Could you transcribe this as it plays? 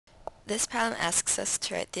This problem asks us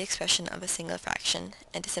to write the expression of a single fraction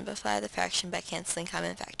and to simplify the fraction by canceling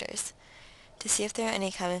common factors. To see if there are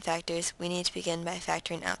any common factors, we need to begin by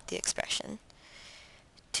factoring out the expression.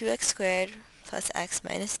 2x squared plus x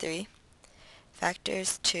minus 3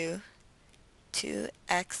 factors to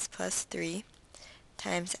 2x plus 3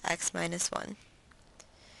 times x minus 1.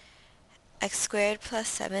 X squared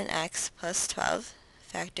plus 7x plus 12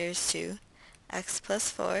 factors to x plus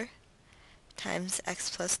 4 times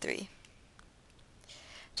x plus 3.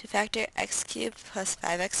 To factor x cubed plus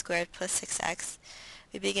 5x squared plus 6x,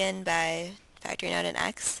 we begin by factoring out an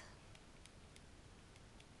x.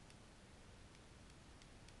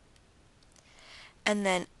 And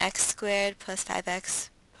then x squared plus 5x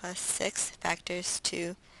plus 6 factors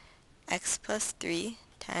to x plus 3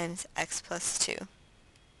 times x plus 2. And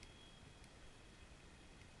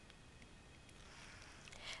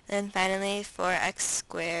then finally, 4x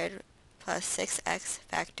squared plus 6x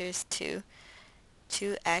factors to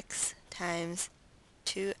 2x times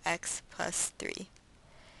 2x plus 3.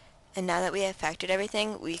 And now that we have factored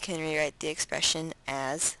everything, we can rewrite the expression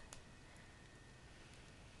as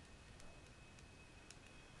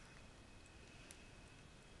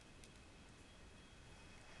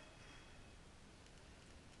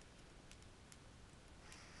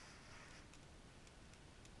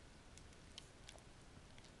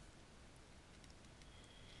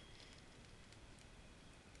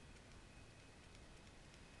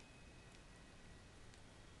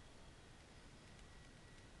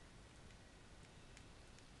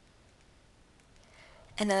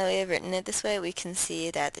And now that we have written it this way, we can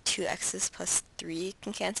see that the 2x's plus 3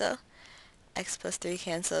 can cancel, x plus 3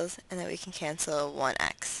 cancels, and that we can cancel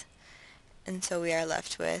 1x. And so we are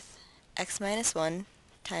left with x minus 1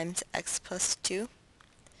 times x plus 2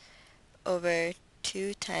 over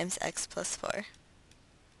 2 times x plus 4.